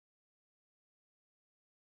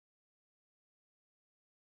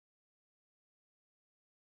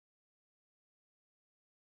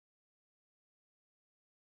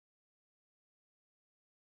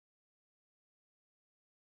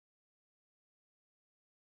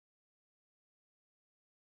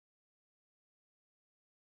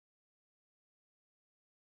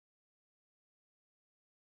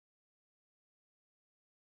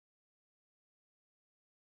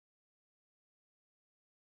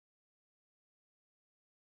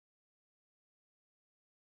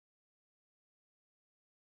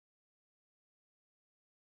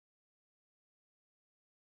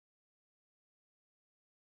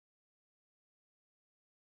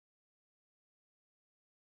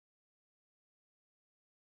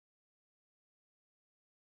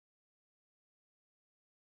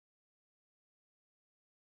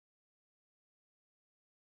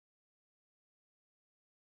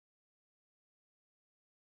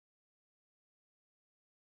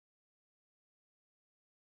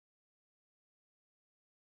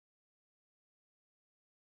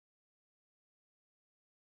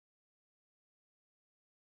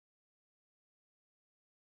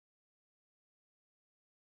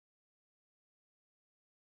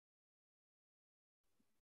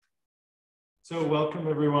So welcome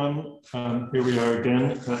everyone. Here we are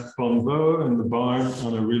again at Bonnevaux in the barn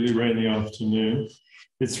on a really rainy afternoon.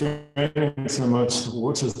 It's raining so much, the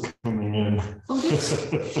water's coming in. Oh, that's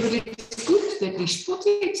good that we spot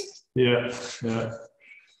it. Yeah.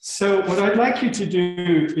 So what I'd like you to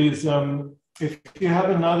do is, if you have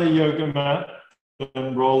another yoga mat,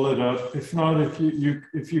 then roll it up. If not, if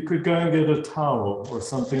you could go and get a towel or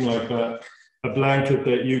something like that, a blanket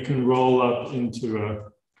that you can roll up into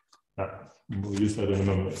a. We'll use that in a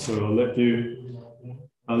moment. So I'll let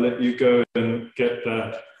you go and get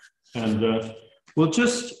that, and we'll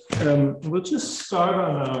just start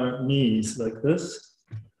on our knees like this.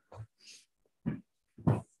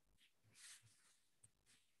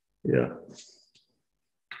 Yeah.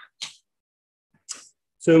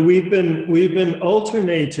 So we've been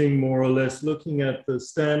alternating more or less, looking at the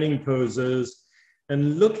standing poses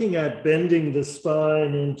and looking at bending the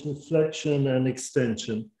spine into flexion and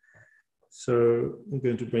extension. So I'm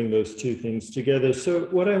going to bring those two things together. So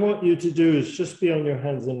what I want you to do is just be on your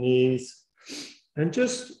hands and knees and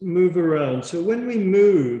just move around. So when we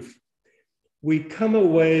move, we come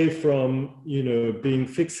away from, being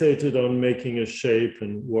fixated on making a shape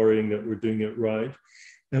and worrying that we're doing it right.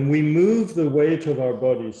 And we move the weight of our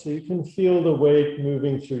body. So you can feel the weight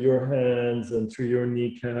moving through your hands and through your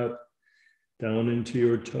kneecap, down into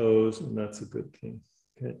your toes, and that's a good thing.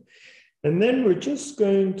 Okay. And then we're just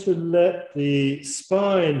going to let the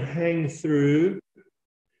spine hang through.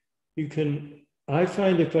 I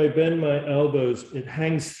find if I bend my elbows, it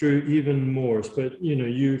hangs through even more. But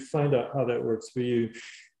you find out how that works for you.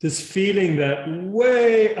 This feeling that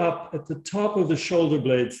way up at the top of the shoulder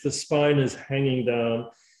blades, the spine is hanging down.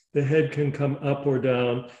 The head can come up or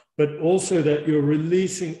down, but also that you're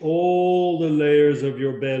releasing all the layers of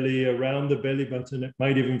your belly around the belly button. It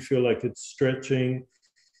might even feel like it's stretching.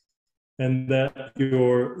 And that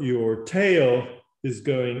your tail is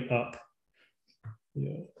going up.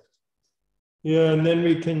 Yeah, and then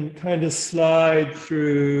we can kind of slide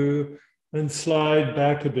through and slide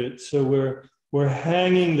back a bit. So we're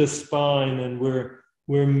hanging the spine and we're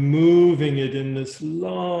moving it in this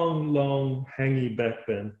long hangy back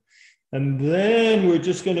bend. And then we're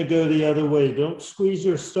just going to go the other way. Don't squeeze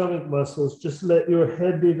your stomach muscles. Just let your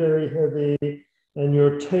head be very heavy and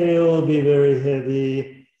your tail be very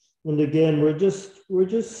heavy. And again, we're just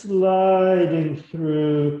sliding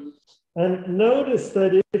through. And notice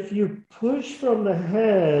that if you push from the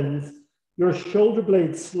hands, your shoulder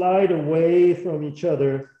blades slide away from each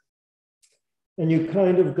other and you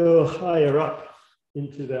kind of go higher up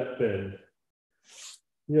into that bend.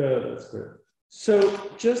 Yeah, that's great.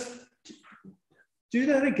 So just do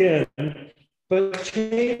that again, but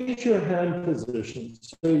change your hand position.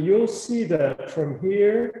 So you'll see that from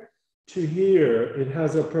here to here, it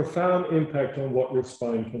has a profound impact on what your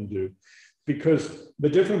spine can do, because the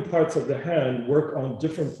different parts of the hand work on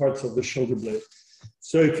different parts of the shoulder blade.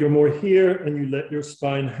 So if you're more here and you let your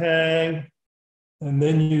spine hang, and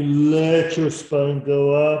then you let your spine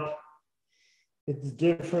go up, it's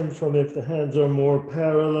different from if the hands are more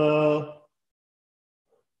parallel,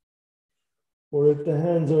 or if the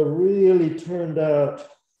hands are really turned out.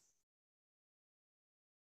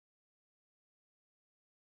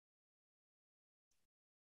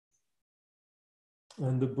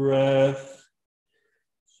 And the breath.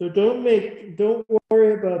 So don't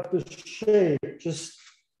worry about the shape.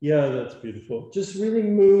 That's beautiful. Just really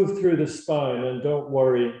move through the spine and don't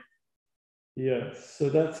worry. Yeah, so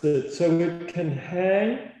that's it. So it can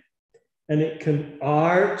hang and it can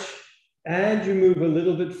arch and you move a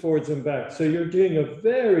little bit forwards and back. So you're doing a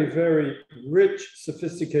very, very rich,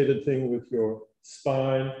 sophisticated thing with your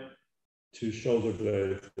spine to shoulder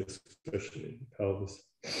blades, especially pelvis.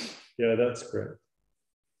 Yeah, that's great.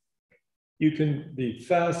 You can be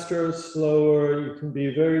faster, slower, you can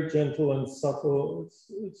be very gentle and supple.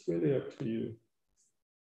 It's really up to you.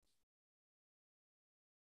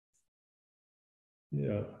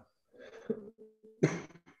 Yeah.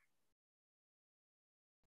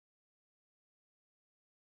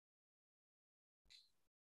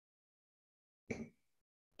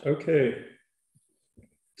 Okay.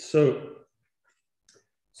 So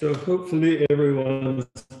hopefully everyone's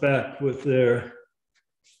back with their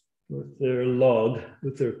log,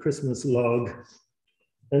 with their Christmas log.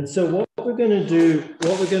 And so what we're going to do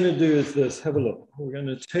is this. Have a look. We're going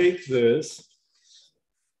to take this,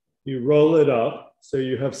 you roll it up so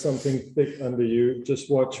you have something thick under you. Just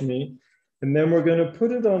watch me. And then we're going to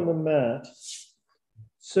put it on the mat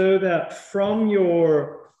so that from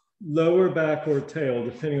your lower back or tail,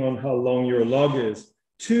 depending on how long your log is,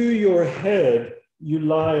 to your head, you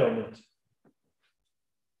lie on it.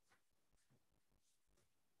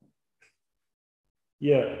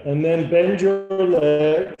 Yeah, and then bend your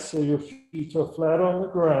legs so your feet are flat on the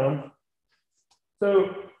ground.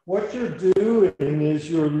 So what you're doing is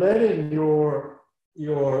you're letting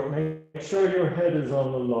make sure your head is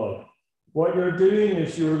on the log. What you're doing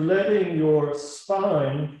is you're letting your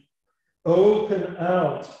spine open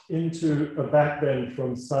out into a back bend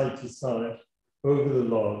from side to side over the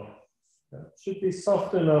log. That should be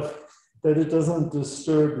soft enough that it doesn't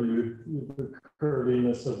disturb you with the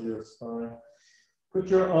curviness of your spine. Put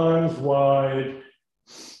your arms wide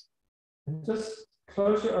and just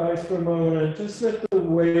close your eyes for a moment and just let the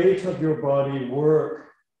weight of your body work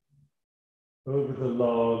over the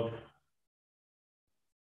log.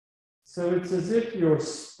 So it's as if your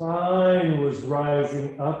spine was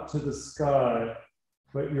rising up to the sky,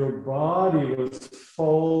 but your body was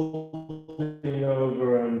folding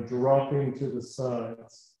over and dropping to the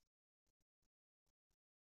sides.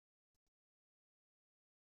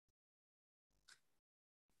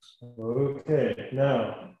 Okay,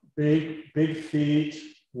 now big feet,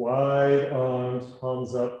 wide arms,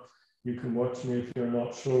 palms up. You can watch me if you're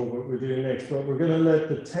not sure what we're doing next, but we're going to let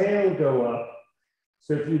the tail go up.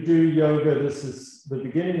 So if you do yoga, this is the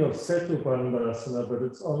beginning of Setu Bandhasana, but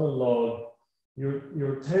it's on a log.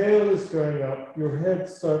 Your tail is going up, your head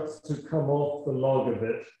starts to come off the log a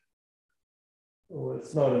bit. Oh,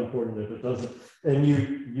 it's not important if it doesn't. And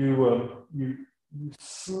you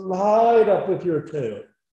slide up with your tail.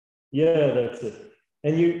 Yeah, that's it.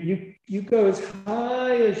 And you go as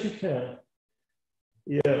high as you can.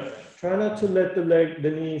 Yeah, try not to let the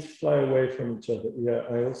knees fly away from each other. Yeah,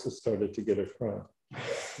 I also started to get a cramp.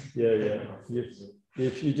 Yeah.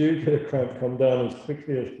 If you do get a cramp, come down as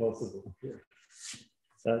quickly as possible. Yeah.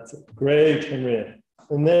 That's it. Great, Henriette.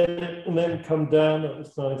 And then come down. That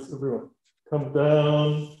was nice, everyone. Come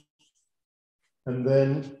down. And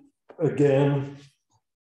then again.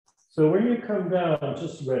 So when you come down,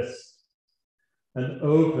 just rest and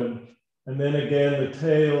open. And then again, the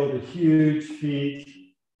tail, the huge feet.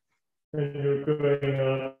 And you're going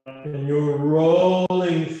up and you're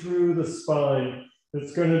rolling through the spine.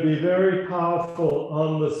 It's going to be very powerful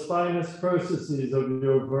on the spinous processes of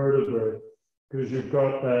your vertebrae because you've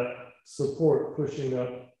got that support pushing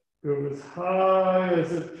up. Go as high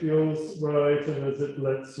as it feels right and as it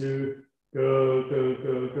lets you go.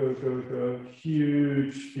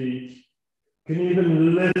 Huge feet. You can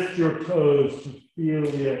even lift your toes to feel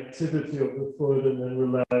the activity of the foot and then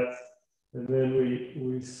relax. And then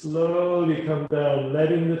we slowly come down,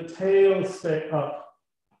 letting the tail stay up.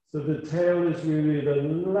 So the tail is really the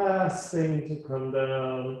last thing to come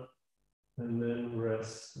down. And then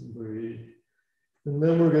rest and breathe. And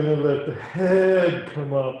then we're going to let the head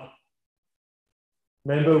come up.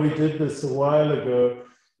 Remember, we did this a while ago.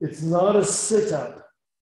 It's not a sit-up.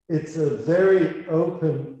 It's a very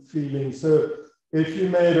open feeling. So if you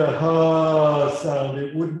made a ha sound,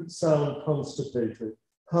 it wouldn't sound constipated.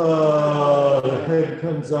 Ha, the head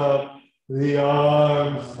comes up, the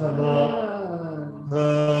arms come up.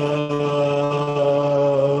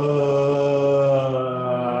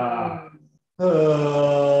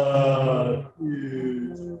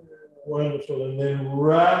 Huge. Wonderful. And then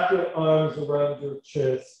wrap your arms around your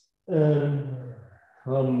chest and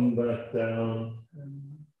come back down.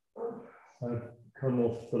 I've come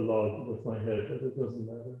off the log with my head, but it doesn't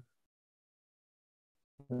matter.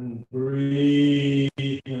 And breathe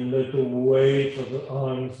and let the weight of the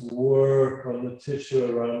arms work on the tissue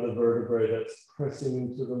around the vertebrae that's pressing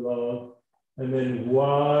into the log. And then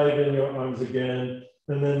widen your arms again.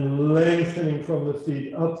 And then lengthening from the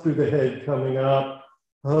feet up through the head, coming up.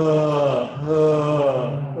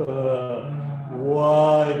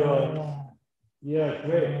 Wide arms. Yeah,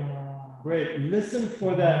 great. Listen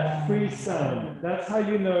for that free sound. That's how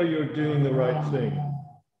you know you're doing the right thing.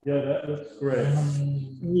 Yeah, that looks great.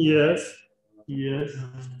 Yes. Yeah.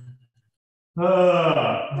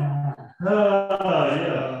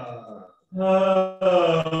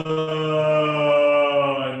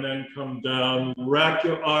 And then come down, wrap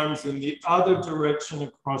your arms in the other direction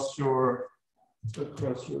across your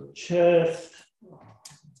chest.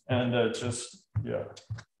 And and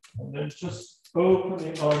then just open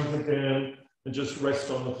the arms again and just rest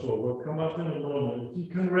on the floor. We'll come up in a moment. You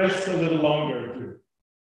can rest a little longer too.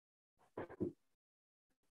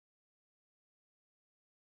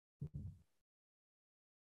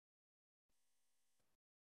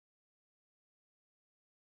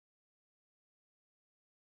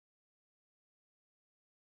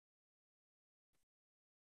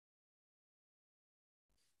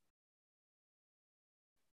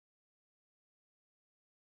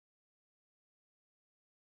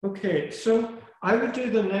 Okay, so I would do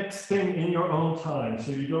the next thing in your own time so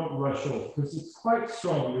you don't rush off because it's quite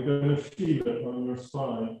strong. You're going to feel it on your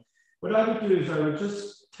spine. What I would do is I would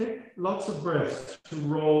just take lots of breaths to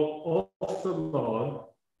roll off the log,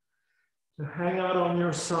 to hang out on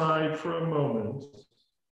your side for a moment,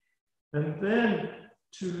 and then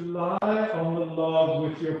to lie on the log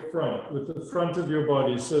with the front of your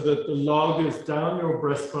body so that the log is down your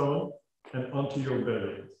breastbone and onto your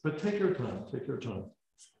belly. But take your time, take your time.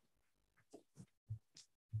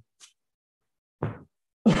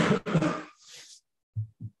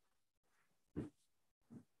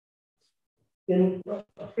 In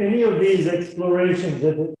any of these explorations,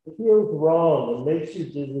 if it feels wrong and makes you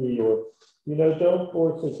dizzy, or don't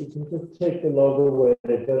force it. You can just take the log away.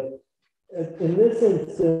 But in this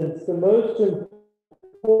instance, the most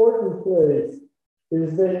important place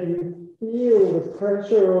is that you feel the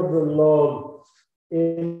pressure of the log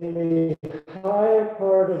in the higher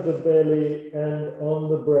part of the belly and on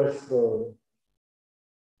the breastbone.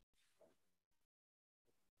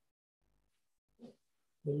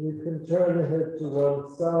 And you can turn the head to one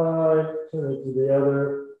side, turn it to the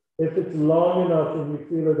other. If it's long enough and you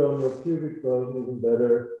feel it on your pubic bone, even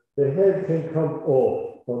better. The head can come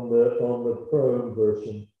off on the prone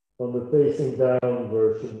version, on the facing down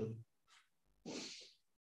version.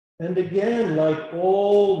 And again, like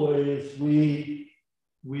always, the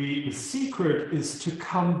secret is to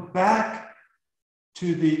come back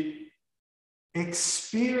to the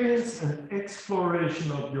experience and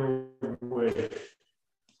exploration of your weight.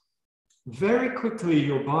 Very quickly,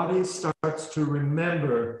 your body starts to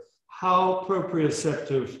remember how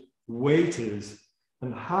proprioceptive weight is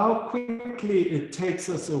and how quickly it takes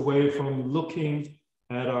us away from looking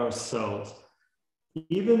at ourselves.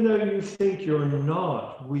 Even though you think you're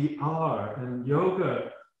not, we are. And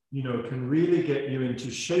yoga, can really get you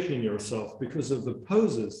into shaping yourself because of the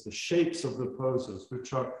poses, the shapes of the poses,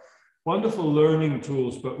 which are wonderful learning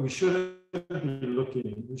tools, but we shouldn't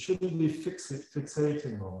be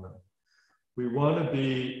fixating on them. We want to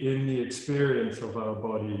be in the experience of our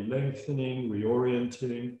body lengthening,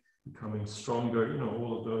 reorienting, becoming stronger,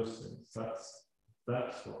 all of those things. That's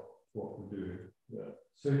what we're doing. Yeah.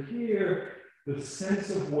 So here, the sense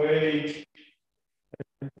of weight,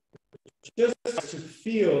 just to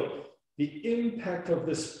feel the impact of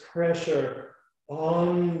this pressure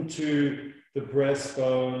onto the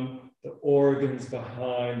breastbone, the organs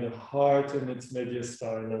behind, the heart and its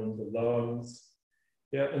mediastinum, the lungs.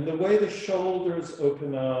 Yeah, and the way the shoulders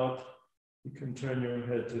open out, you can turn your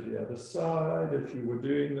head to the other side if you were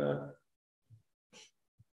doing that.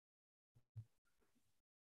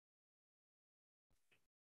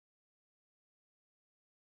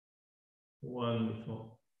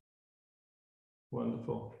 Wonderful.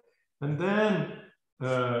 Wonderful. And then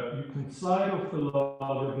you can slide off the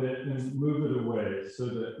log a bit and move it away so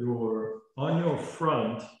that you're on your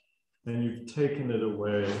front and you've taken it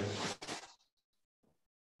away.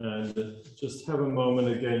 And just have a moment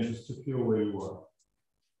again, just to feel where you are.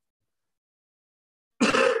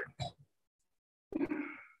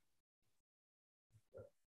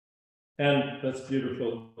 And that's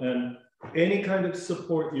beautiful. And any kind of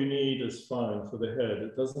support you need is fine for the head.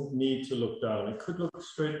 It doesn't need to look down. It could look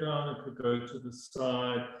straight down. It could go to the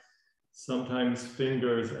side. Sometimes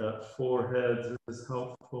fingers at foreheads is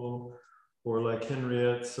helpful. Or like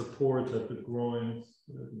Henriette, support at the groins.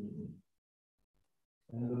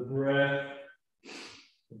 And the breath,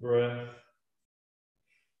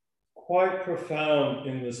 quite profound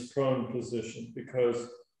in this prone position because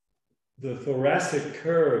the thoracic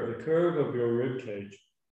curve, the curve of your rib cage,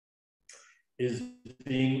 is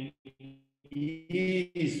being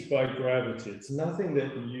eased by gravity. It's nothing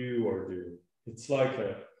that you are doing. It's like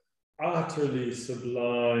a utterly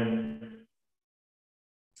sublime,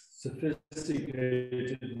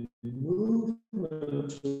 sophisticated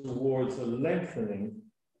movement towards a lengthening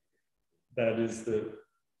that is the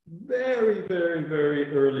very, very,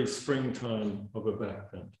 very early springtime of a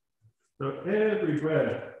back bend. So with every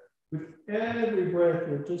breath,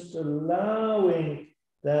 you're just allowing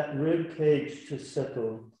that rib cage to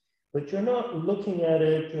settle. But you're not looking at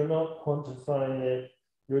it, you're not quantifying it,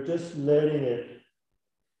 you're just letting it,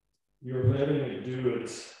 do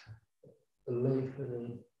its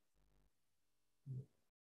lengthening.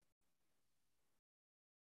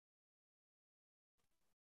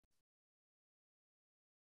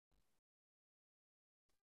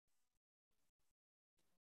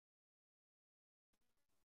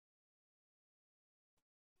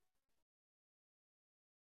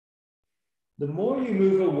 The more you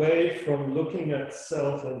move away from looking at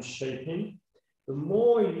self and shaping, the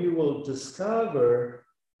more you will discover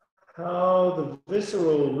how the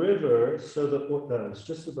visceral river, so that no, it's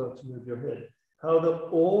just about to move your head, how the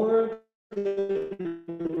organ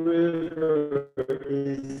river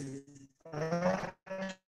is actually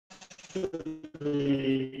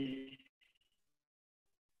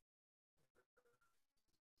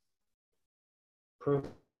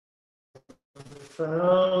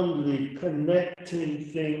profoundly connecting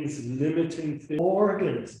things, limiting things,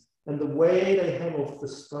 organs, and the way they hang off the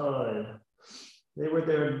spine. They were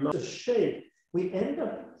there to shape. We end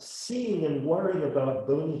up seeing and worrying about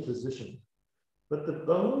bony position, but the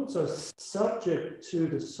bones are subject to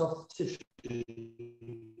the soft tissue.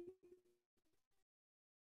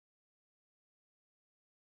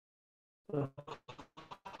 The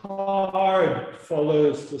hard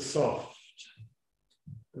follows the soft.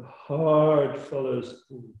 The hard follows,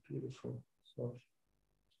 ooh, beautiful, soft.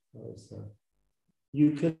 How is that?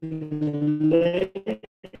 You can lay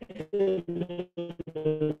in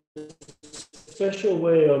a special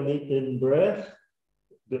way on the in-breath,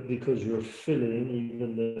 because you're filling,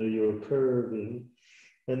 even though you're curving.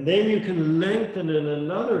 And then you can lengthen in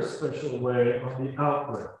another special way on the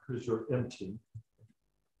out-breath, because you're empty.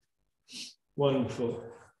 Wonderful.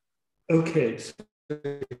 Okay, so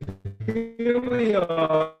here we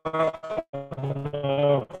are on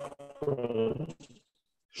our front.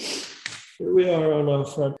 Here we are on our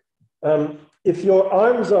front. If your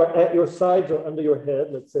arms are at your sides or under your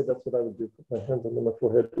head, let's say that's what I would do, put my hands under my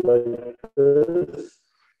forehead like this.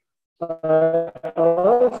 I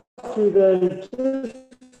ask you then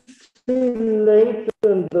to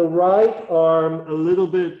lengthen the right arm a little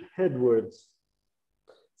bit headwards.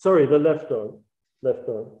 Sorry, the left arm. Left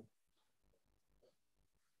arm.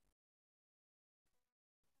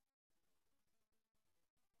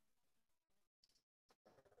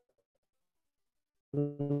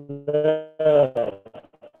 Now,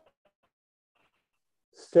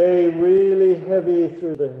 stay really heavy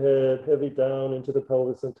through the head, heavy down into the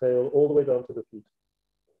pelvis and tail, all the way down to the feet.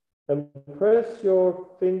 And press your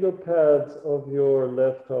finger pads of your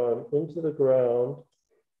left arm into the ground.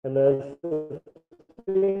 And as the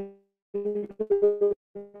finger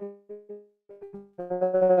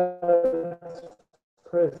pads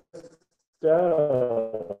press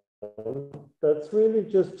down, that's really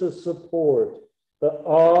just to support. The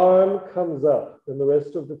arm comes up and the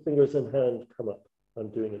rest of the fingers and hand come up. I'm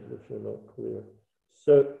doing it if you're not clear.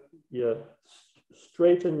 So yeah,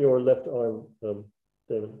 straighten your left arm,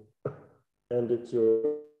 Damon. And it's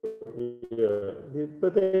your, yeah,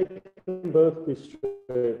 but they can both be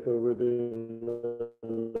straight over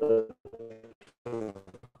the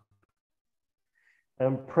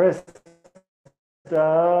and press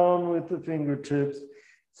down with the fingertips.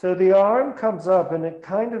 So the arm comes up and it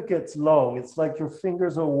kind of gets long. It's like your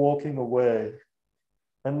fingers are walking away.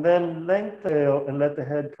 And then lengthen the tail and let the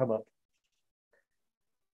head come up.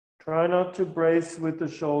 Try not to brace with the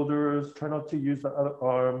shoulders. Try not to use the other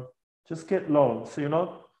arm. Just get long. So you're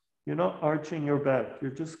not arching your back.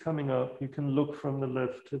 You're just coming up. You can look from the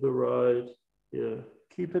left to the right. Yeah.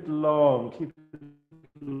 Keep it long. Keep it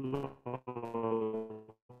long.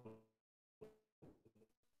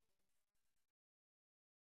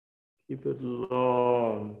 Keep it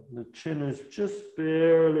long. The chin is just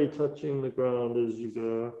barely touching the ground as you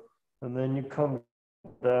go. And then you come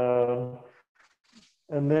down.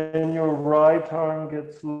 And then your right arm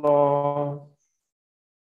gets long.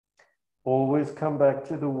 Always come back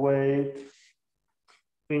to the weight.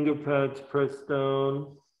 Finger pads press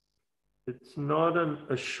down. It's not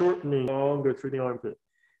a shortening longer through the armpit.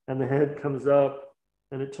 And the head comes up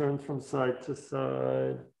and it turns from side to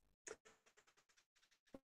side.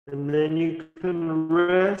 And then you can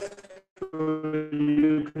rest, or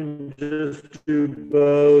you can just do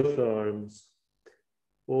both arms.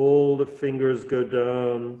 All the fingers go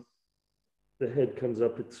down. The head comes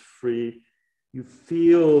up, it's free. You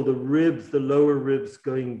feel the ribs, the lower ribs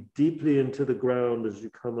going deeply into the ground as you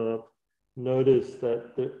come up. Notice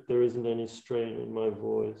that there isn't any strain in my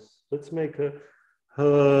voice. Let's make a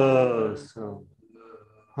ha sound.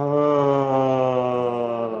 Ha.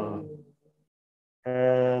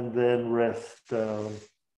 And then rest down.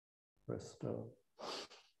 Rest down.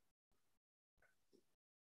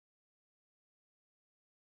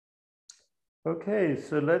 Okay,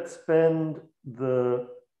 so let's bend the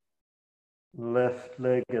left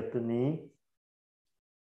leg at the knee.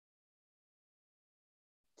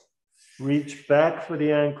 Reach back for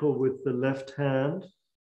the ankle with the left hand.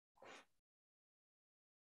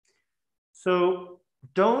 So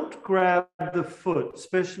don't grab the foot,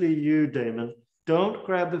 especially you, Damon. Don't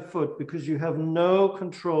grab the foot because you have no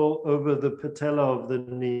control over the patella of the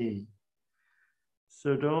knee.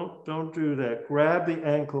 So don't do that. Grab the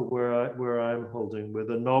ankle where I'm holding, where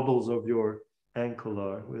the knobbles of your ankle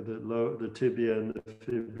are, where the tibia and the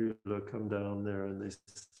fibula come down there and they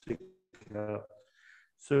stick out.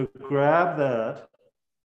 So grab that.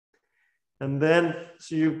 And then,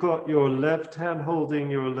 so you've got your left hand holding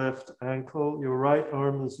your left ankle, your right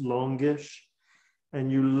arm is longish,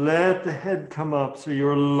 and you let the head come up. So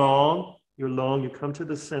you're long, you come to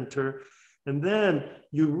the center, and then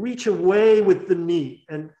you reach away with the knee,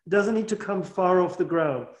 and it doesn't need to come far off the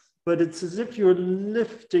ground, but it's as if you're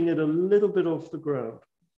lifting it a little bit off the ground.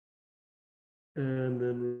 And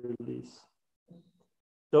then release.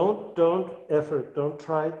 Don't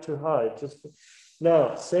try to hide. Just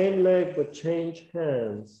now, same leg, but change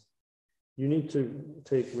hands. You need to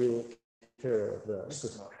take real care of that.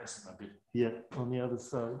 Yeah, on the other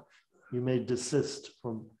side. You may desist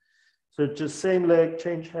from. So just same leg,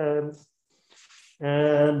 change hands.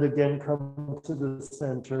 And again, come to the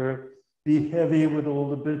center. Be heavy with all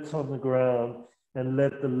the bits on the ground and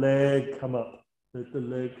let the leg come up. Let the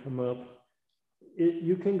leg come up.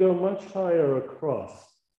 You can go much higher across.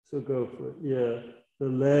 So go for it. Yeah, the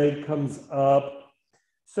leg comes up.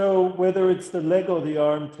 So whether it's the leg or the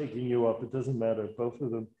arm taking you up, it doesn't matter, both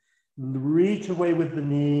of them. Reach away with the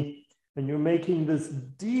knee, and you're making this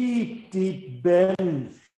deep, deep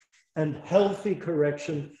bend and healthy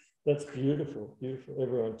correction. That's beautiful, beautiful,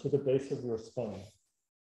 everyone, to the base of your spine.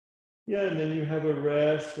 Yeah, and then you have a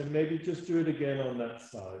rest, and maybe just do it again on that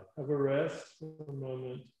side. Have a rest for a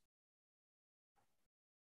moment.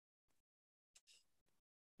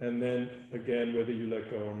 And then again, whether you let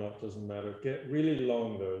go or not doesn't matter. Get really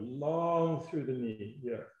long though, long through the knee.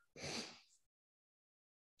 Yeah.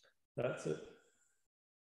 That's it.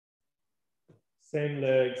 Same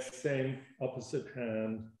leg, same opposite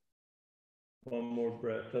hand. One more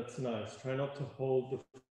breath. That's nice. Try not to hold the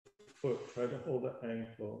foot. Try to hold the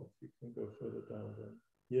ankle. You can go further down then.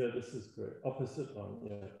 Yeah, this is great. Opposite arm.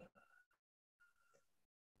 Yeah.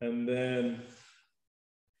 And then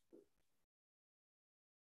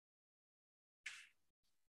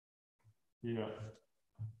yeah.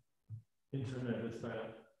 Internet is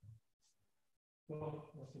bad. Well,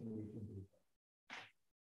 nothing we can do.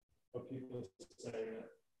 What people say that.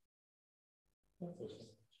 That's okay.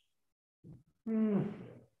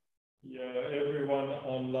 Yeah, everyone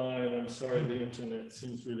online, I'm sorry, the internet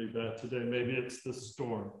seems really bad today. Maybe it's the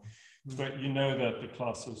storm, but you know that the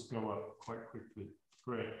classes go up quite quickly.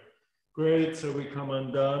 Great. Great, so we come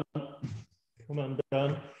undone.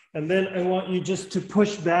 And then I want you just to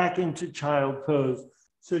push back into child pose.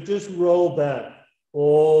 So just roll back,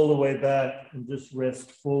 all the way back, and just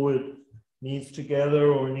rest forward, knees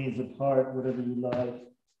together or knees apart, whatever you like.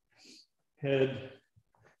 Head,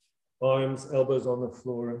 arms, elbows on the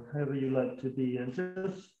floor, however you like to be, and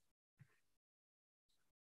just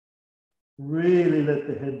really let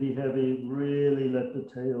the head be heavy, really let the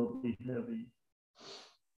tail be heavy.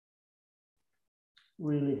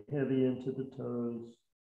 Really heavy into the toes.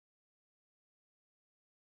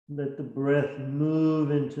 Let the breath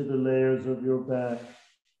move into the layers of your back.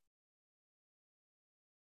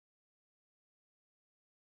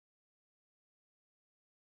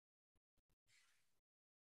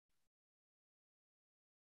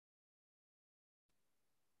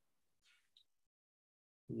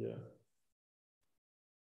 Yeah.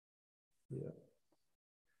 Yeah.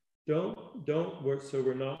 Don't work, so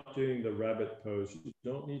we're not doing the rabbit pose. You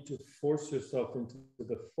don't need to force yourself into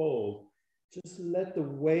the fold. Just let the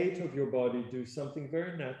weight of your body do something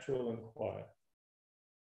very natural and quiet.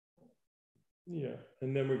 Yeah,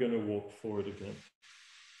 and then we're going to walk forward again.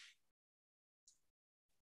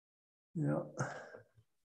 Yeah.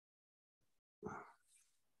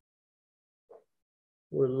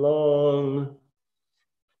 We're long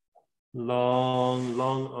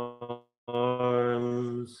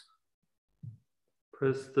arms.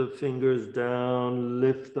 Press the fingers down,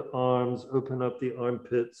 lift the arms, open up the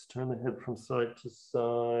armpits, turn the head from side to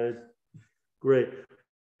side. Great.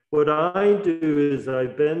 What I do is I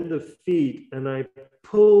bend the feet and I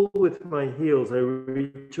pull with my heels. I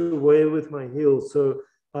reach away with my heels. So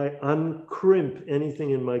I uncrimp anything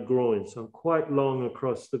in my groin. So I'm quite long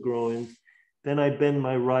across the groin. Then I bend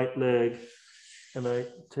my right leg and I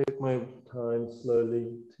take my time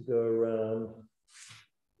slowly to go around.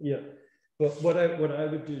 Yeah. But what I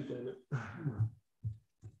would do, David,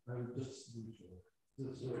 I would just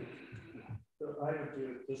this way. So I would do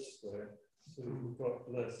it this way. So we've got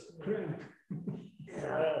less.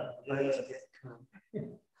 Yeah, I like to get calm.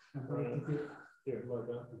 Here, like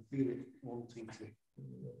that. I feel it wanting to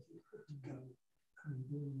go.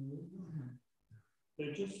 So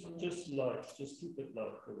just light, just keep it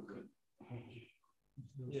light for a bit.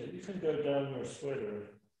 Yeah, you can go down your sweater.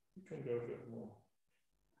 You can go a bit more.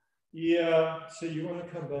 Yeah, so you want to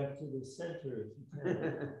come back to the center if you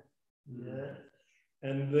can. Yeah.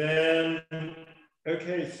 And then,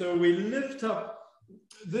 okay, so we lift up.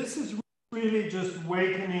 This is really just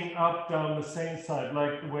wakening up down the same side,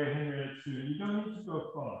 like the way Henriette do. You don't need to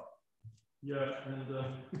go far. Yeah, and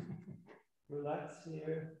relax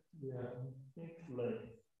here. Yeah, think length.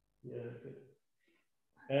 Yeah, good.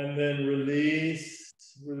 And then release,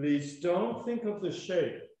 release. Don't think of the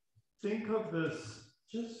shape. Think of this.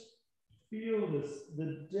 Just feel this,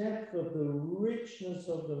 the depth of the richness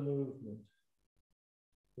of the movement.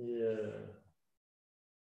 Yeah.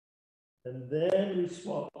 And then we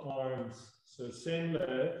swap arms. So same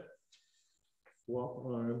leg, swap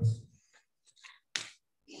arms.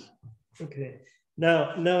 Okay.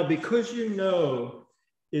 Now, because you know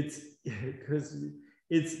it's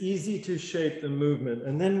easy to shape the movement.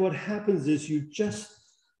 And then what happens is you just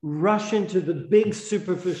rush into the big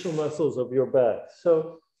superficial muscles of your back.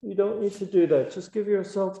 So you don't need to do that. Just give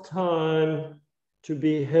yourself time to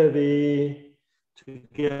be heavy, to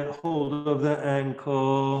get hold of the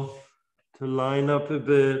ankle, to line up a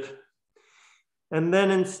bit. And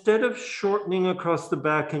then instead of shortening across the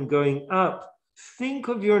back and going up, think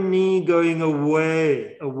of your knee going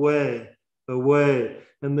away, away, away.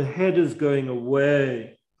 And the head is going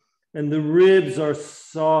away. And the ribs are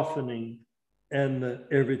softening. And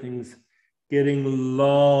everything's getting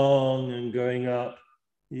long and going up.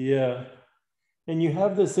 Yeah. And you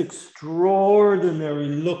have this extraordinary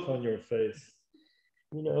look on your face.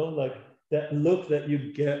 You know, like that look that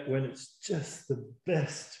you get when it's just the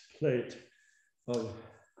best plate of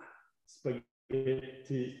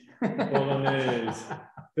spaghetti bolognese,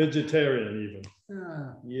 vegetarian even.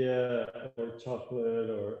 Yeah, or chocolate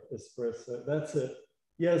or espresso. That's it.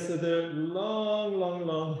 Yeah, so they're long, long,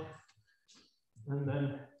 long. And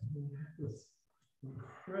then this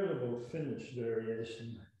incredible finish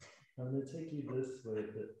variation. I'm going to take you this way a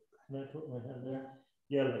bit. Can I put my hand there?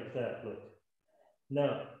 Yeah, like that, look.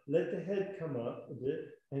 Now, let the head come up a bit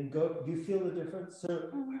and go. Do you feel the difference?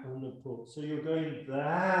 So you're going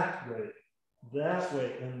that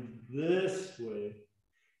way, and this way.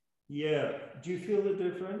 Yeah. Do you feel the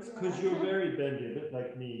difference? Because you're very bendy, a bit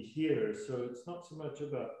like me here. So it's not so much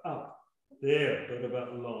about up there, but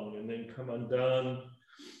about long. And then come undone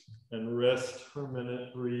and rest for a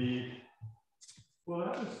minute, breathe. Well,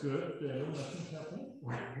 that was good. There, nothing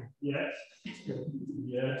happened. Yes.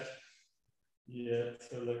 Yes. Yeah,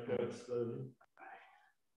 so let go slowly.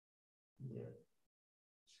 Yeah.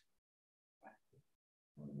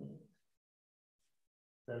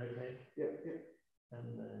 Is that okay? Yeah, yeah. And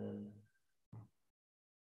then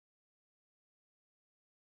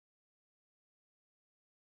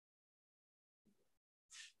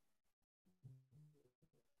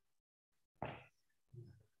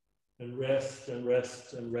and rest and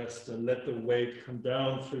rest and rest and let the weight come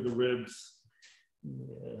down through the ribs.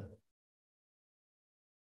 Yeah.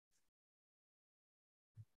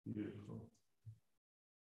 Beautiful.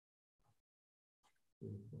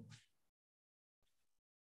 Beautiful.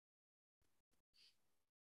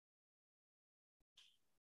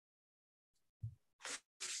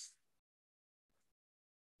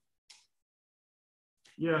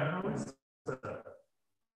 Yeah, how is that?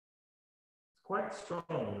 It's quite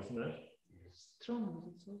strong, isn't it? Strong,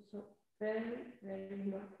 but it's also very,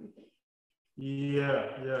 very lucky. Yeah,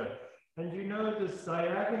 yeah. And you know, this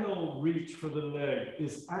diagonal reach for the leg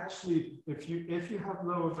is actually, if you have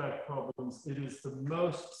lower back problems, it is the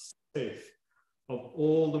most safe of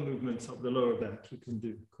all the movements of the lower back you can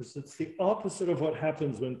do, because it's the opposite of what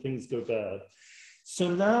happens when things go bad. So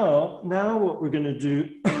now what we're going to do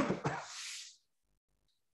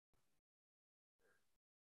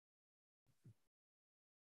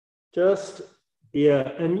just,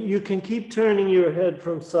 yeah, and you can keep turning your head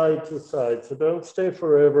from side to side. So don't stay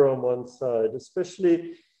forever on one side,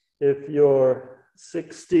 especially if you're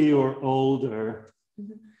 60 or older.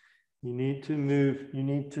 You need to move, you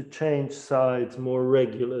need to change sides more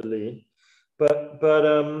regularly. But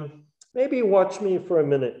maybe watch me for a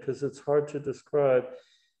minute because it's hard to describe.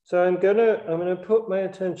 So I'm gonna put my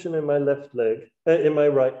attention in my left leg, in my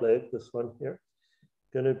right leg, this one here.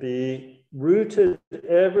 Gonna be rooted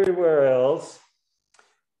everywhere else.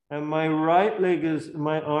 And my right leg is,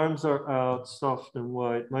 my arms are out, soft and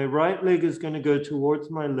wide. My right leg is going to go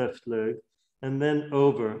towards my left leg and then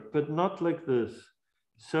over, but not like this.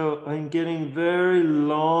 So I'm getting very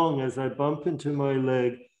long as I bump into my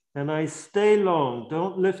leg, and I stay long.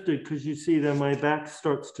 Don't lift it because you see that my back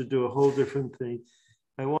starts to do a whole different thing.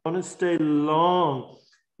 I want to stay long.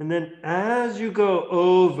 And then as you go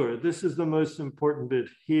over, this is the most important bit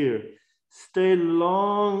here, stay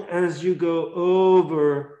long as you go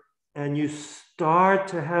over and you start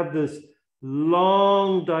to have this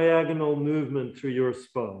long diagonal movement through your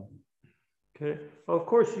spine. Okay, of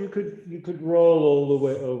course you could roll all the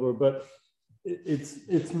way over, but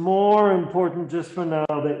it's more important just for now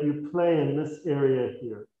that you play in this area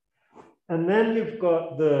here. And then you've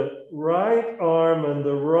got the right arm and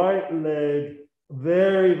the right leg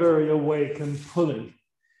very, very awake and pulling.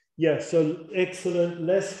 Yeah, so excellent.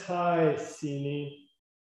 Less high, Sini,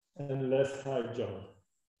 and less high, John.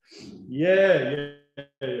 Yeah.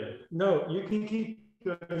 No, you can keep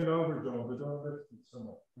going over, John, but don't lift it so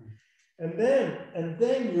much. And then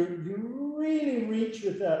you really reach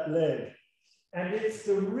with that leg. And it's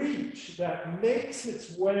the reach that makes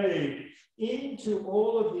its way into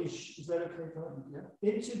all of these, is that okay, Tom? Yeah.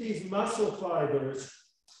 Into these muscle fibers,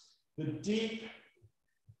 the deep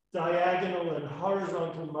diagonal and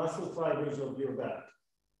horizontal muscle fibers of your back.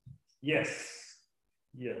 Yes.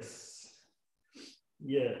 Yeah.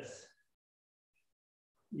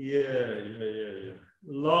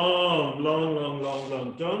 Long.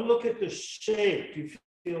 Don't look at the shape. Do you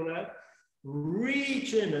feel that?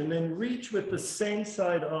 Reach in and then reach with the same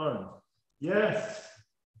side on. Yes,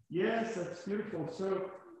 that's beautiful.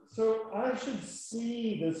 So I should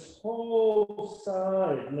see this whole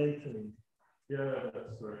side lengthening. Yeah,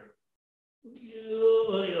 that's right.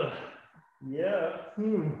 Yeah. Yeah,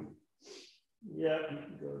 you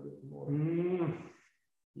can go a bit more.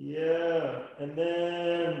 Yeah, and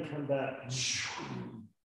then come back.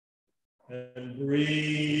 And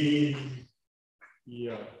breathe.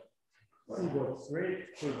 Yeah. See what's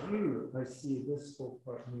great for you, I see this whole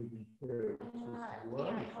part moving through.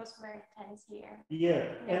 Yeah, it was very tense here.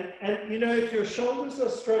 Yeah, and you know, if your shoulders are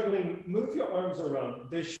struggling, move your arms around.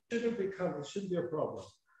 They shouldn't be a problem.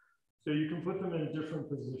 So you can put them in different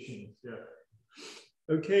positions, yeah.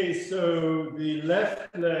 Okay, so the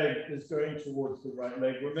left leg is going towards the right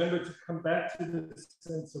leg. Remember to come back to the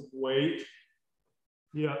sense of weight.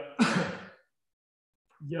 Yeah.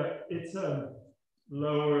 Yeah, it's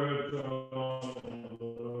lower down and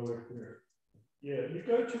lower here. Yeah, you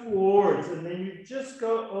go towards and then you just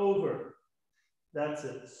go over. That's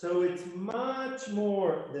it. So it's much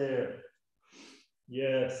more there.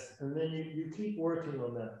 Yes, and then you keep working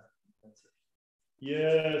on that. That's it.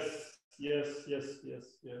 Yes.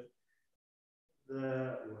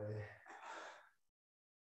 That way.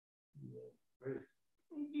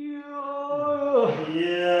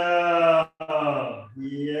 Yeah.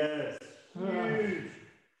 Yes.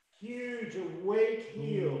 Huge awake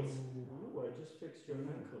heels. Ooh, I just fixed your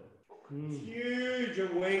ankle. Huge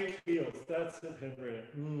awake heels. That's it, Henry.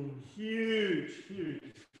 Huge.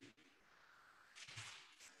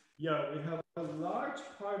 Yeah, we have a large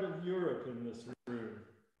part of Europe in this room.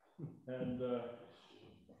 And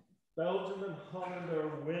Belgium and Holland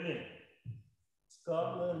are winning.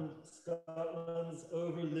 Scotland's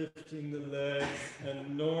overlifting the legs,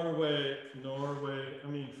 and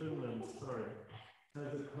Finland,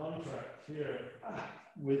 has a contract here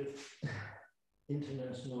with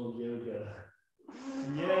International Yoga.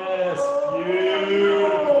 Yes,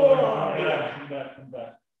 beautiful. Come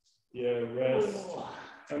back. Yeah, rest.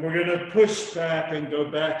 And we're going to push back and go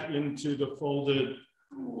back into the folded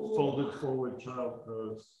forward child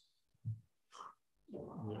pose.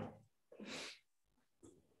 Yeah.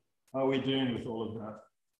 How are we doing with all of that?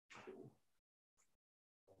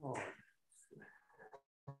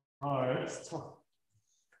 It's tough.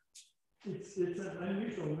 It's an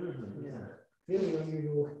unusual movement, isn't it? Really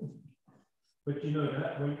unusual. But you know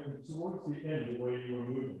that when towards the end, the way you were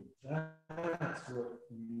moving, that's what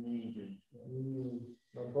you needed.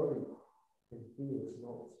 My body can feel it's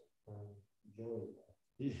not enjoying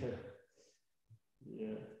that.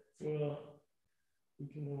 Yeah. Well, we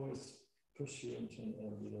can always push you into an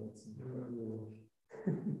ambulance.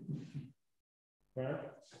 Right?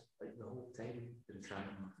 Like the whole time been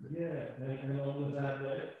trying. Yeah, and all of that.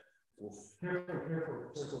 Careful,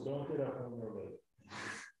 don't get up on your leg.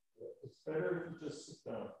 It's better if you just sit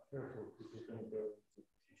down. Careful, because you're going to go.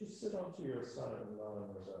 Just sit onto your side and lie on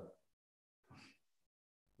your back.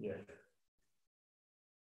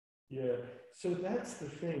 Yeah. So that's the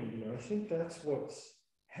thing, you know. I think that's what's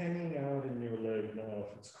hanging out in your leg now.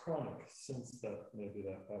 If it's chronic, since that maybe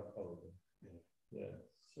that back holiday. Yeah.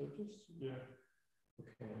 So just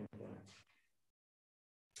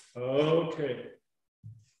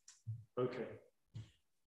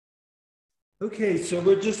Okay, so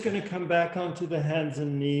we're just going to come back onto the hands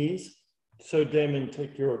and knees. So Damon,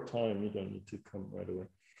 take your time. You don't need to come right away.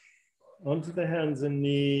 Onto the hands and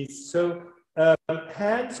knees. So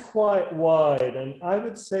Hands quite wide, and I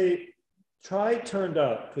would say try turned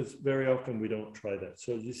out, because very often we don't try that.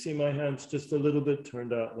 So you see my hands just a little bit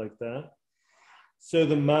turned out like that. So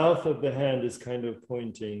the mouth of the hand is kind of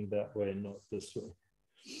pointing that way, not this way.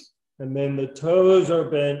 And then the toes are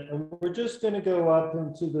bent, and we're just going to go up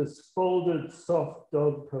into this folded soft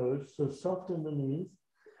dog pose. So soften the knees,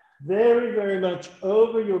 very, very much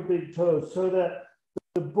over your big toes, so that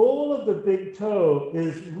the ball of the big toe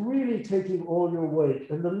is really taking all your weight,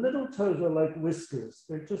 and the little toes are like whiskers.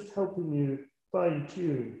 They're just helping you fine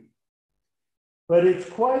tune. But it's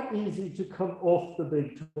quite easy to come off the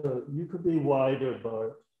big toe. You could be wider,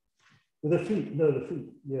 Bart. With the feet, no, the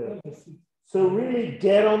feet, yeah. So really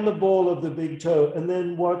get on the ball of the big toe, and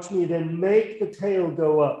then watch me then make the tail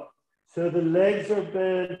go up. So the legs are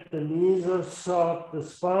bent, the knees are soft, the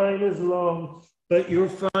spine is long, but you're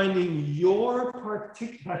finding your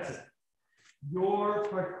particular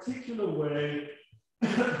way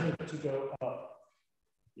to go up.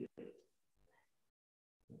 Yeah.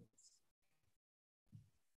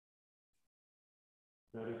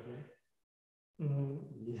 Is that okay?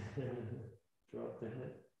 Yeah. Drop the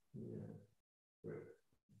head. Yeah. Great.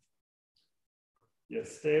 Yeah,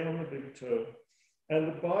 stay on the big toe. And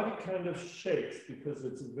the body kind of shakes because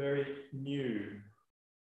it's a very new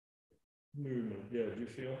movement. Yeah, do you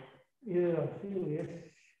feel? Yeah, I feel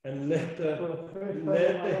it. And let the head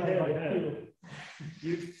hang.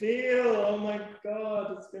 You feel, oh my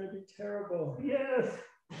God, it's going to be terrible. Yes.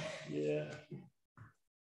 Yeah.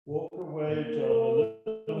 Walk away, John, a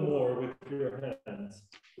little more with your hands.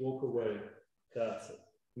 Walk away. That's it.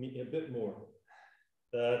 A bit more.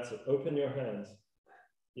 That's it. Open your hands.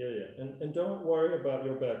 Yeah, yeah. And don't worry about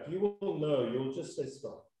your back. You will know. You'll just say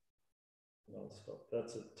stop. No, stop.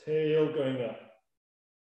 That's it. Tail going up.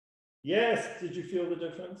 Yes. Did you feel the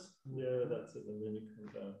difference? Yeah, that's it. And then you come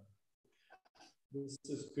down. This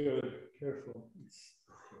is good. Careful. It's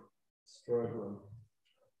struggling.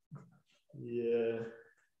 Yeah.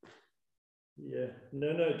 Yeah.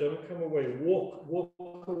 No, no, don't come away. Walk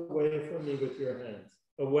away from me with your hands.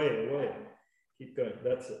 Away, away. Keep going.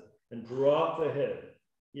 That's it. And drop the head.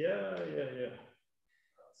 Yeah, yeah, yeah.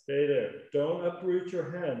 Stay there. Don't uproot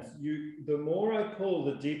your hands. The more I pull,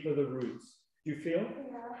 the deeper the roots. Do you feel?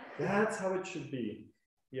 Yeah. That's how it should be.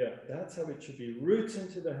 Yeah, that's how it should be. Roots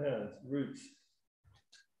into the hands. Roots.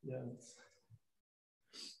 Yeah.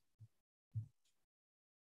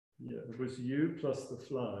 Yeah, it was you plus the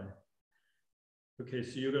fly. Okay,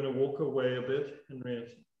 so you're going to walk away a bit,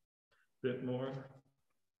 Henriette. A bit more.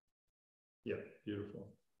 Yeah, beautiful.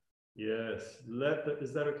 Yes,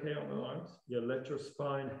 is that okay on the arms? Yeah, let your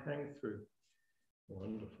spine hang through.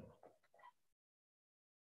 Wonderful.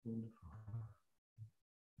 Wonderful.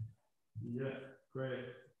 Yeah,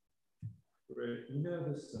 great. Great. You know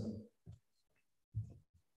this,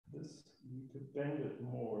 you could bend it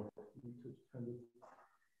more. You could kind of,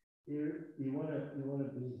 here, you want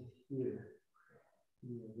to be here.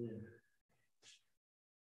 Yeah, there.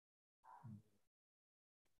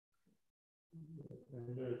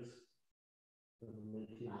 And it's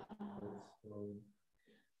making it.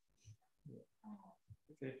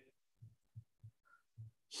 Okay.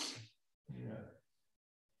 Yeah.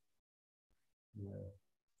 Yeah.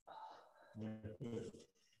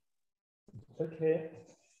 Okay.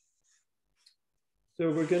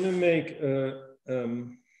 So we're going to make a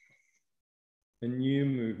new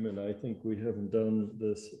movement. I think we haven't done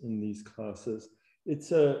this in these classes. It's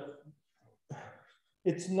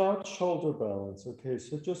not shoulder balance, okay?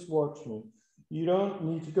 So just watch me. You don't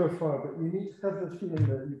need to go far, but you need to have the feeling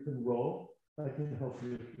that you can roll. I can help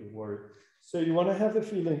you if you're worried. So you want to have the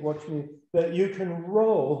feeling, watch me, that you can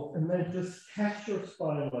roll and then just catch your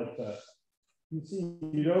spine like that. You see,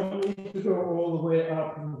 you don't need to go all the way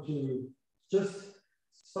up into just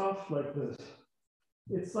soft like this.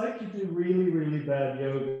 It's like you do really, really bad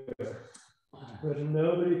yoga, but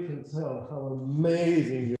nobody can tell how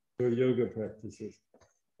amazing your yoga practice is.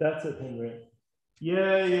 That's it, Henry.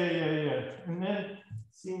 Yeah. And then,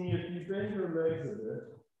 see, if you bend your legs a bit,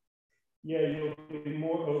 yeah, you'll be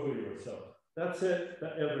more over yourself. That's it,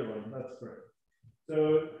 everyone. That's great.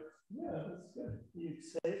 So, yeah, that's good. You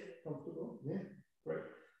safe, comfortable? Yeah, great.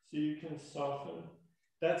 So you can soften.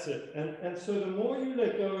 That's it. And so the more you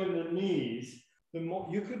let go in the knees, the more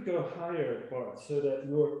you could go higher apart so that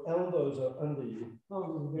your elbows are under you.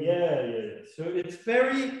 Oh, yeah. So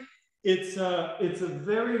it's a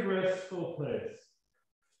very restful place.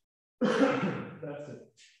 That's it.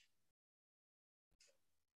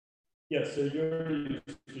 Yeah, so you're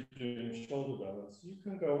used to doing shoulder balance. You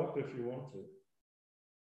can go up if you want to.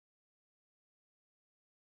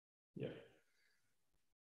 Yeah.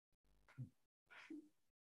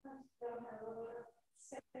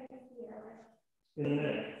 In the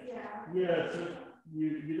neck. Yeah. Yeah, so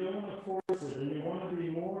you don't want to force it, and you want to be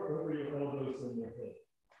more over your elbows than your head.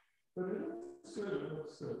 But it looks good, it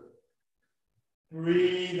looks good.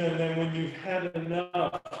 Breathe, and then when you've had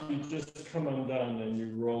enough, you just come undone and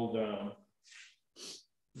you roll down.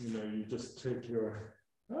 You know, you just take your,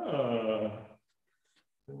 I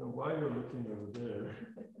don't know why you're looking over there.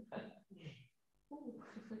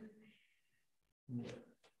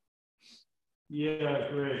 Yeah,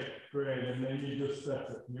 great, great. And then you just set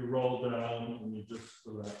it, you roll down and you just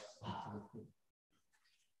relax.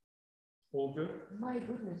 All good? My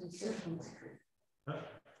goodness, it's so good. Huh?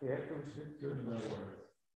 Yeah, it was Good, no worries.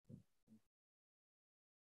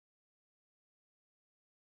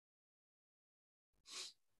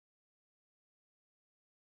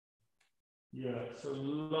 Yeah, so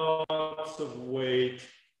lots of weight,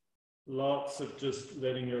 lots of just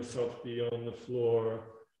letting yourself be on the floor.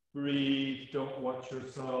 Breathe, don't watch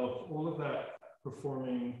yourself, all of that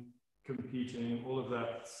performing, competing, all of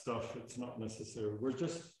that stuff, it's not necessary. We're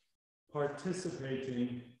just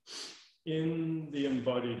participating in the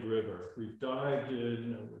embodied river. We've dived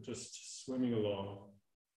in and we're just swimming along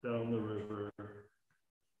down the river.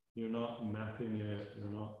 You're not mapping it,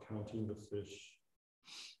 you're not counting the fish.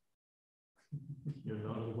 You're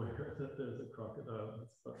not aware that there's a crocodile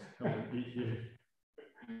that's about to come and eat you.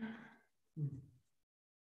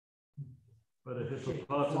 But a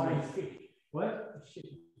hippopotamus. What?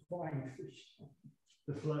 flying fish.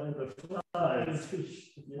 The flies.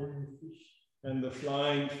 Fish. Flying fish. And the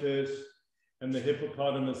flying fish. And the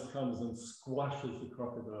hippopotamus comes and squashes the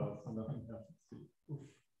crocodile, so nothing happens to you.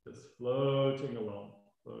 Just floating along,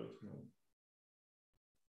 floating along.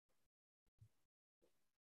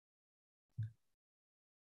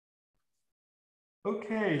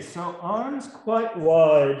 Okay, so arms quite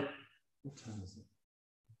wide. What time is it?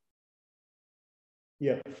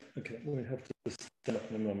 Yeah, okay, we have to stand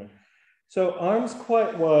up in a moment. So arms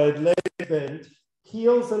quite wide, legs bent,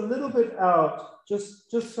 heels a little bit out,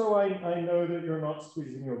 just so I know that you're not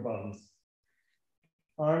squeezing your bums.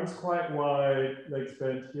 Arms quite wide, legs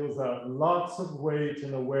bent, heels out, lots of weight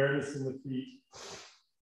and awareness in the feet.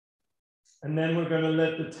 And then we're going to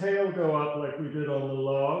let the tail go up like we did on the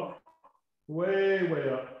log. Way, way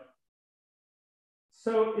up.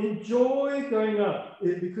 So enjoy going up,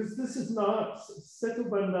 because this is not, Setu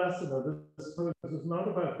Bandhasana, this pose is not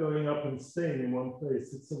about going up and staying in one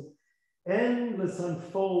place. It's an endless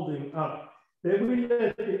unfolding up. Then we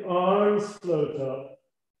let the arms float up.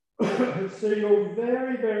 So you're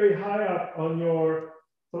very, very high up on your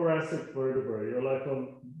thoracic vertebrae. You're like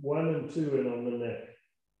on 1 and 2 and on the neck.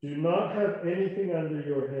 Do not have anything under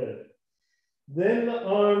your head. Then the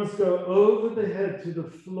arms go over the head to the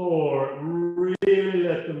floor. Really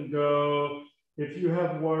let them go. If you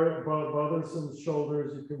have bothersome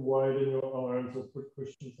shoulders, you can widen your arms or put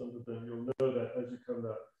cushions under them. You'll know that as you come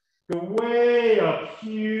up. Go way up,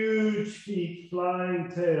 huge feet, flying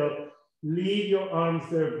tail. Leave your arms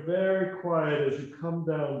there very quiet as you come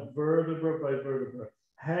down vertebra by vertebra,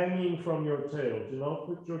 hanging from your tail. Do not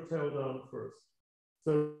put your tail down first.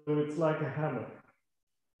 So it's like a hammock.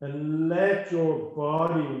 And let your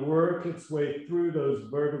body work its way through those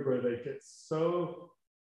vertebrae. They get so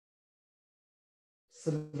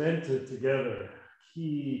cemented together.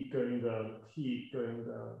 Keep going down, keep going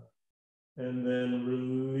down. And then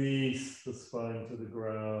release the spine to the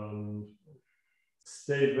ground.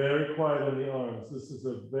 Stay very quiet in the arms. This is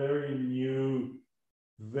a very new,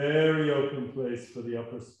 very open place for the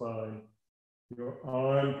upper spine. Your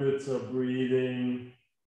armpits are breathing.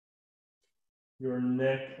 Your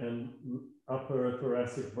neck and upper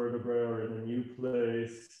thoracic vertebrae are in a new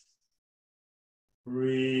place.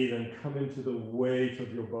 Breathe and come into the weight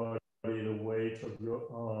of your body, the weight of your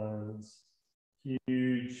arms.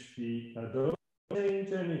 Huge feet. Now don't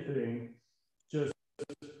change anything. Just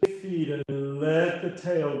feet and let the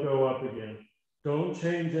tail go up again. Don't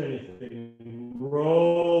change anything.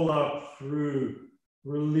 Roll up through.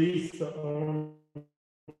 Release the arms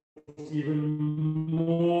even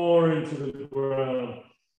more into the ground.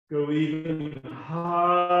 Go even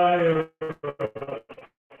higher up.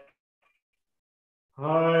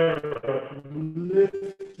 Higher up.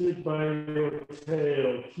 Lifted by your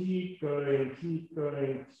tail. Keep going, keep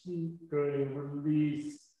going, keep going.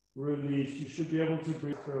 Release, release. You should be able to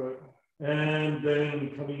breathe through it. And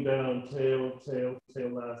then coming down, tail, tail, tail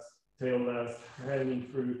last, hanging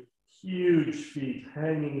through. Huge feet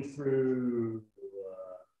hanging through.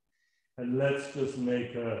 And let's just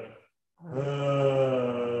make a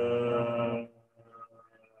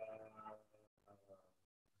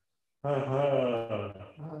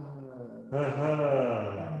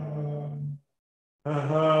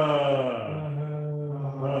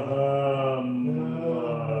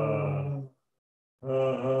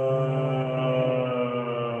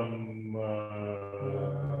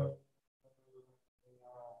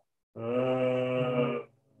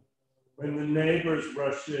neighbors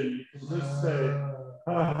rush in, you can just say,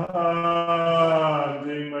 ha ha, I'm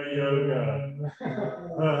doing my yoga. Ha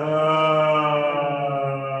ha.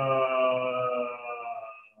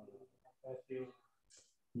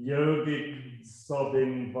 Yogic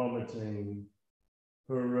sobbing, vomiting.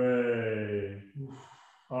 Hooray.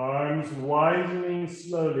 Arms widening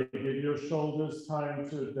slowly. Give your shoulders time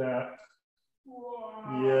to adapt.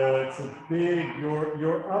 Yeah, it's a big,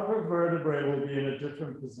 your upper vertebrae will be in a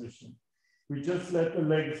different position. We just let the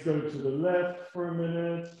legs go to the left for a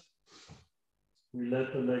minute. We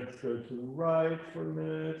let the legs go to the right for a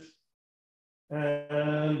minute.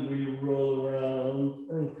 And we roll around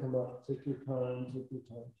and come up. Take your time, take your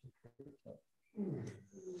time, take your time.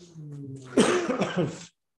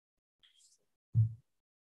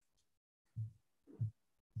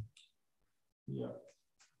 Yeah.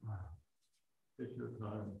 Take your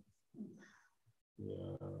time.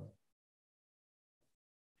 Yeah.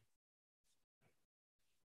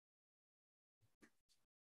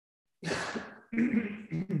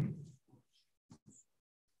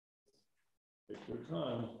 Take your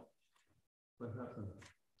time. What happened?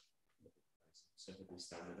 Simply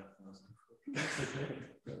standing up and asking for it. That's okay.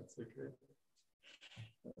 That's okay.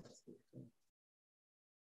 That's okay.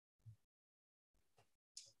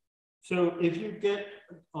 So if you get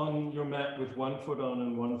on your mat with 1 foot on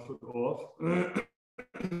and 1 foot off,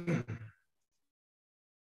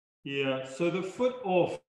 yeah, so the foot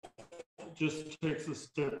off just takes a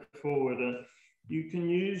step forward, and you can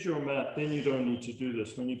use your mat, then you don't need to do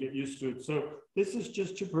this when you get used to it. So this is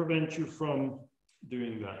just to prevent you from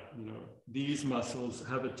doing that. You know, these muscles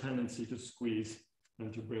have a tendency to squeeze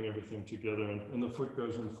and to bring everything together, and the foot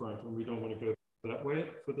goes in front, and we don't want to go that way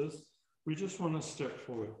for this. We just want to step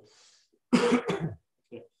forward.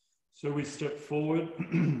 Okay. So we step forward,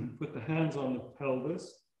 put the hands on the pelvis.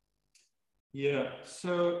 Yeah,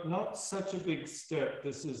 so not such a big step.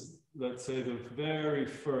 This is, let's say, the very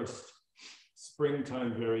first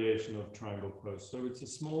springtime variation of triangle pose. So it's a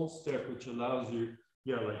small step which allows you,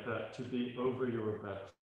 yeah, like that, to be over your back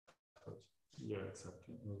foot. Yeah,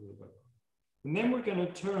 accepting over the back foot. And then we're going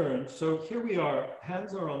to turn. So here we are,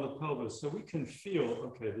 hands are on the pelvis, so we can feel,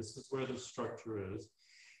 okay, this is where the structure is.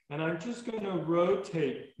 And I'm just going to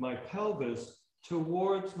rotate my pelvis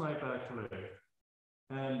towards my back leg.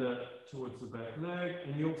 And towards the back leg,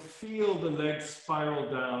 and you'll feel the leg spiral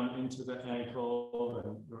down into the ankle,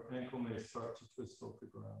 and your ankle may start to twist off the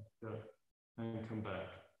ground. Yeah. And come back.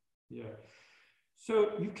 Yeah.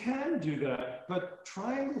 So you can do that, but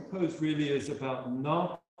triangle pose really is about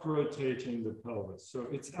not rotating the pelvis. So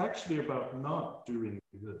it's actually about not doing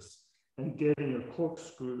this and getting a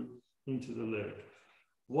corkscrew into the leg.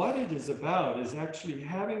 What it is about is actually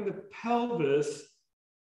having the pelvis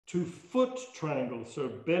to foot triangle, so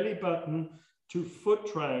belly button to foot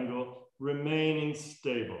triangle, remaining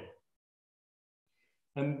stable.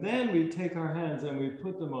 And then we take our hands and we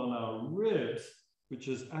put them on our ribs, which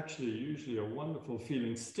is actually usually a wonderful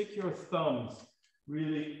feeling. Stick your thumbs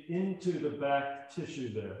really into the back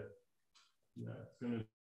tissue there. Yeah, it's going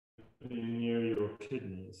to be near your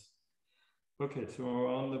kidneys. Okay, so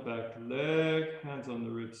we're on the back leg, hands on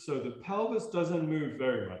the ribs. So the pelvis doesn't move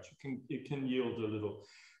very much. It can yield a little.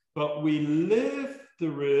 But we lift the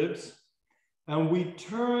ribs and we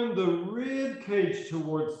turn the rib cage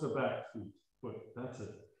towards the back foot. That's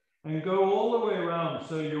it. And go all the way around.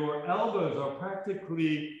 So your elbows are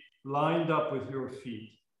practically lined up with your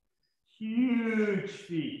feet. Huge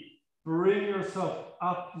feet. Bring yourself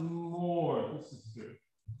up more. This is good.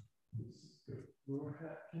 This is good.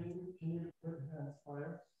 Can you put hands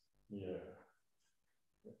higher? Yeah.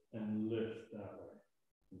 And lift that way.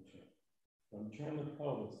 Turn the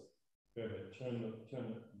pelvis. Go ahead. Turn it.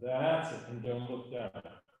 That's it. And don't look down.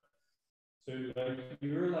 So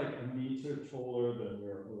you're like a meter taller than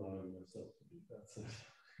you're allowing yourself to be. That's it.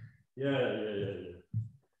 Yeah.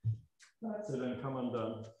 That's it. And come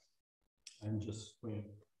undone. And just swing.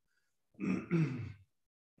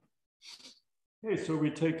 Okay, so we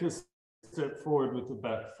take a step forward with the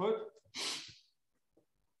back foot.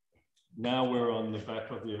 Now we're on the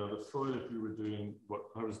back of the other foot. If you were doing what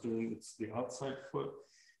I was doing, it's the outside foot.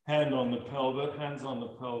 Hand on the pelvis, hands on the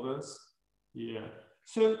pelvis. Yeah.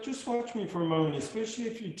 So just watch me for a moment, especially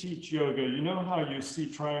if you teach yoga. You know how you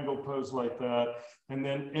see triangle pose like that, and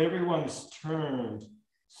then everyone's turned.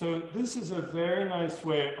 So this is a very nice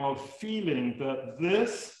way of feeling that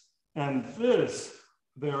this and this,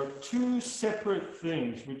 there are two separate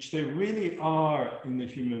things, which they really are in the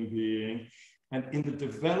human being. And in the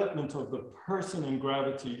development of the person in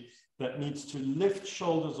gravity that needs to lift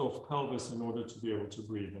shoulders off pelvis in order to be able to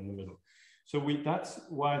breathe in the middle. So that's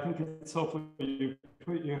why I think it's helpful you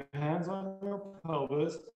put your hands on your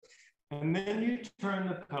pelvis, and then you turn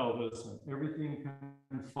the pelvis and everything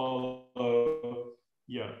can follow.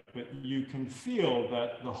 Yeah, but you can feel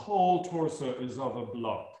that the whole torso is of a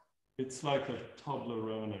block. It's like a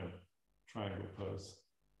Toblerone triangle pose.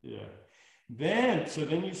 Yeah. So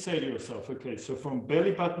then you say to yourself, okay, so from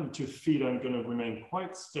belly button to feet, I'm going to remain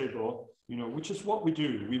quite stable, which is what we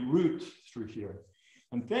do. We root through here.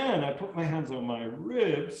 And then I put my hands on my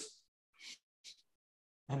ribs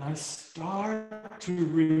and I start to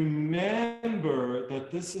remember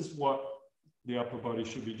that this is what the upper body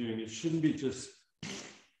should be doing. It shouldn't be just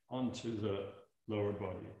onto the lower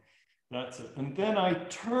body. That's it. And then I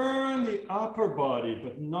turn the upper body,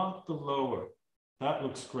 but not the lower. That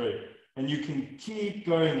looks great. And you can keep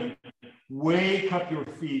going and wake up your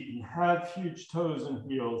feet and have huge toes and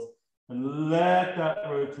heels and let that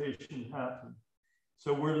rotation happen.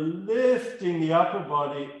 So we're lifting the upper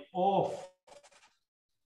body off.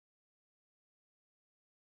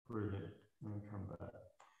 Brilliant. And come back.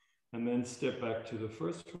 And then step back to the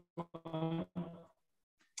first one.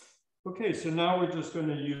 Okay, so now we're just going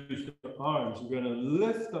to use the arms. We're going to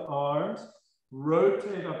lift the arms,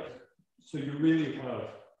 rotate up. So you really have.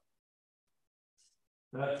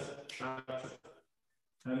 That's it. That's it.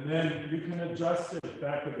 And then you can adjust it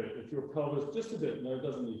back a bit. If your pelvis, just a bit. No, it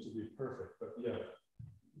doesn't need to be perfect, but yeah.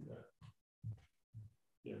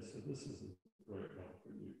 Yeah, so this is a great one for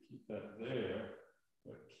you. Keep that there,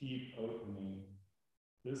 but keep opening.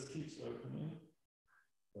 This keeps opening,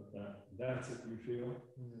 but that's it, you feel?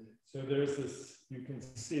 So there's this, you can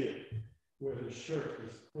see it, where the shirt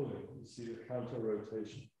is pulling. You see the counter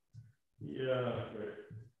rotation. Yeah, great.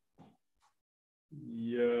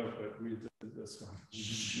 Yeah, but we did this one.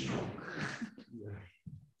 Yeah.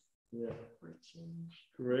 Yeah.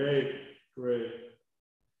 Great, great.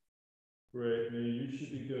 Great. Now you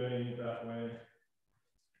should be doing it that way.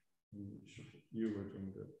 You were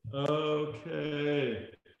doing good. Okay.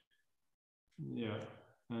 Yeah.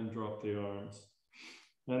 And drop the arms.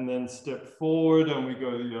 And then step forward and we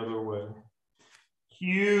go the other way.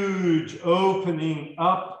 Huge opening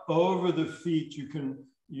up over the feet. You can,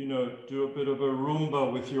 do a bit of a Roomba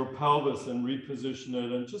with your pelvis and reposition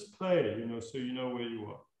it and just play, so you know where you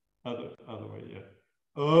are. Other way, yeah.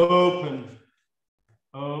 Open.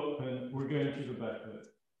 Open. We're going to the back leg.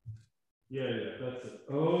 Yeah, that's it.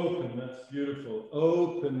 Open. That's beautiful.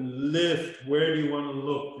 Open, lift. Where do you want to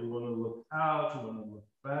look? You want to look out? You want to look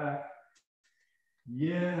back?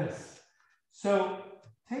 Yes. So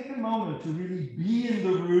take a moment to really be in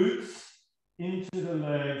the roots, into the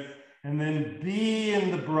legs, and then be in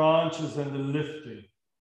the branches and the lifting.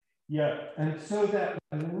 Yeah. And so that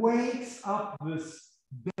wakes up this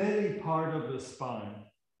belly part of the spine.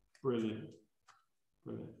 Brilliant.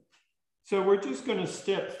 Brilliant. So we're just going to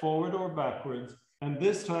step forward or backwards. And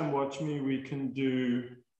this time, watch me, we can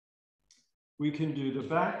do the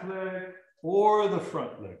back leg or the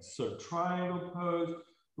front leg. So triangle pose,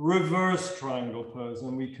 reverse triangle pose,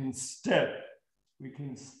 and we can step.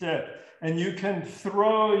 And you can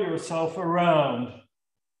throw yourself around.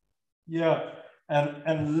 Yeah.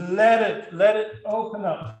 And let it open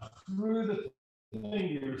up through the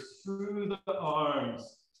fingers, through the arms.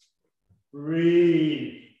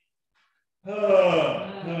 Breathe. Yeah.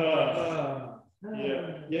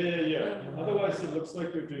 Otherwise, it looks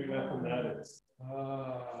like you're doing mathematics.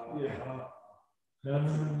 Yeah.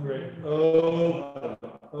 That's great.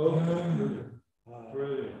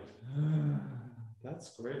 Brilliant.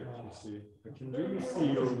 That's great. You see, I can really see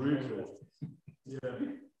you're rooted. Yeah.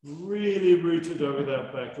 Really rooted over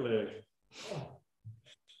that back leg.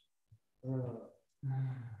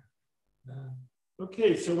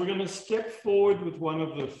 Okay, so we're going to step forward with one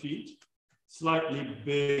of the feet. Slightly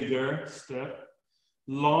bigger step.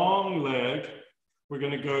 Long leg. We're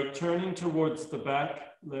going to go turning towards the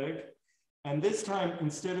back leg. And this time,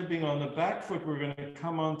 instead of being on the back foot, we're going to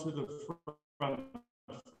come onto the front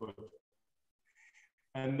foot.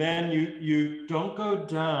 And then you don't go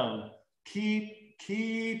down.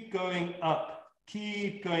 Keep going up.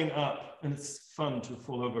 Keep going up. And it's fun to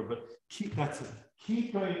fall over, but that's it.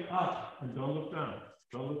 Keep going up and don't look down.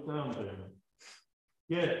 Don't look down, David.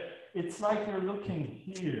 Yeah, it's like you're looking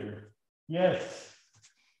here. Yes.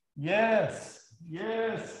 Yes.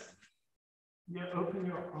 Yes. Yeah, open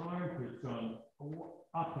your armpits on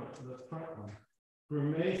upper, the front one.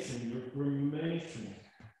 Grimacing, you're grimacing.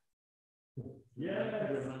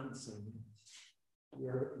 Yeah, romancing.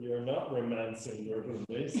 You're not romancing, you're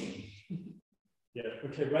grimacing. Yeah,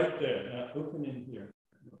 okay, right there. Now open in here.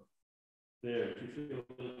 There, do you feel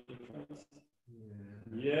the difference?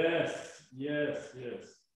 Yeah. Yes.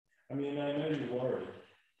 I mean, I know you worry,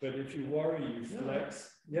 but if you worry, you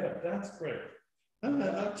flex. Yeah, that's great.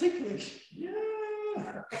 I'm ticklish. Yeah.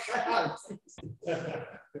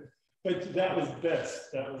 But that was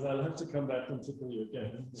best. That was, I'll have to come back and tickle you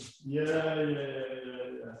again. Yeah.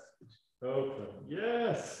 Open.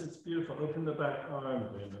 Yes, it's beautiful. Open the back arm,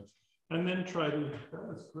 David. And then try to, that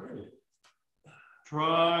was great.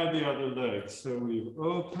 Try the other leg. So we've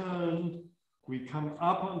opened, we come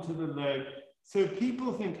up onto the leg. So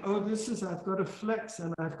people think, oh, this is, I've got to flex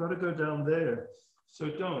and I've got to go down there. So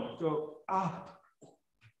don't, go up,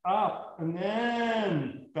 and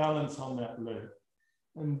then balance on that leg.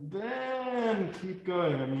 And then keep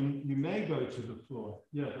going. I mean, you may go to the floor.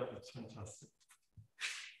 Yeah, that was fantastic.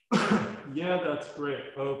 Yeah, that's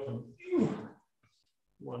great. Open.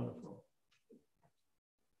 Wonderful.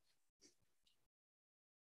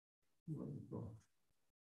 Wonderful.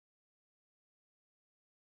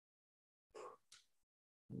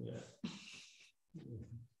 Yeah.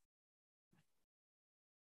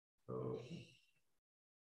 Oh.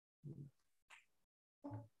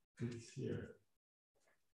 It's here.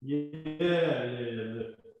 Yeah.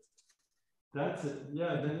 That's it.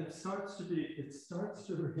 Yeah, then it starts to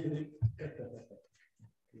really.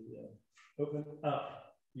 Yeah. Open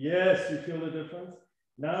up. Yes, you feel the difference?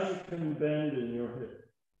 Now you can bend in your hip.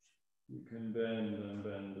 You can bend and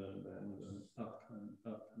bend and bend and up and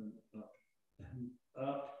up and up and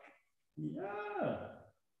up. Yeah.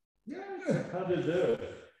 Yes. How to do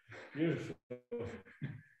it. Beautiful.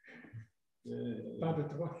 Yeah.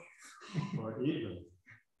 Or even.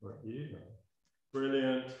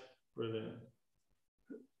 Brilliant.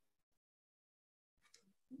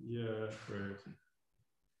 Yeah, great.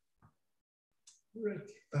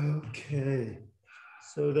 Okay.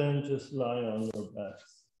 So then just lie on your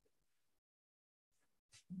backs.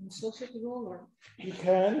 Still sit the roller. You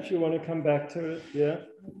can if you want to come back to it. Yeah.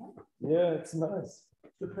 Yeah, it's nice.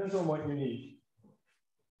 Depends on what you need.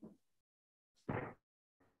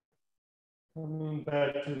 Coming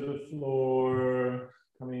back to the floor,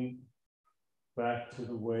 coming back to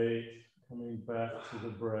the weight, coming back to the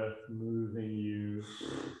breath, moving you.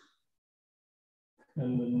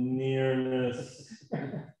 And the nearness.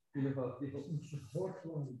 The fourth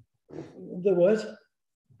one. The what?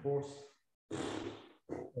 Horse.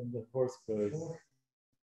 And the horse goes.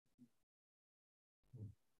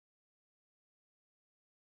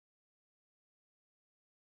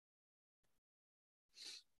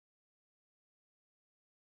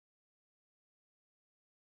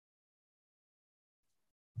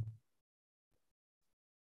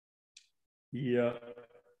 Yeah.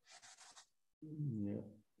 Yeah.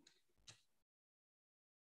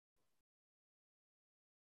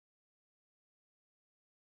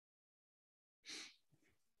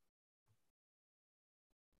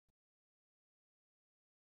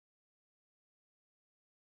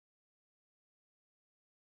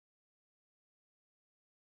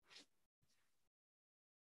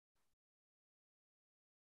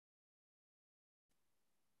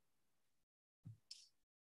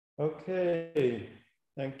 Okay,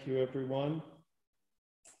 thank you everyone.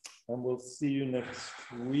 And we'll see you next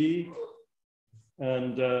week.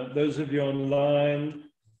 And those of you online,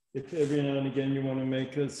 if every now and again you want to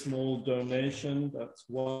make a small donation, that's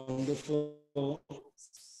wonderful.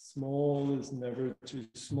 Small is never too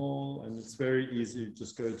small, and it's very easy.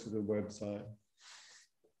 Just go to the website.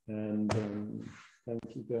 And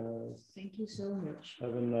thank you guys. Thank you so much.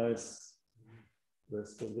 Have a nice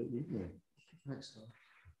rest of the evening. Thanks,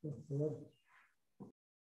 Yeah,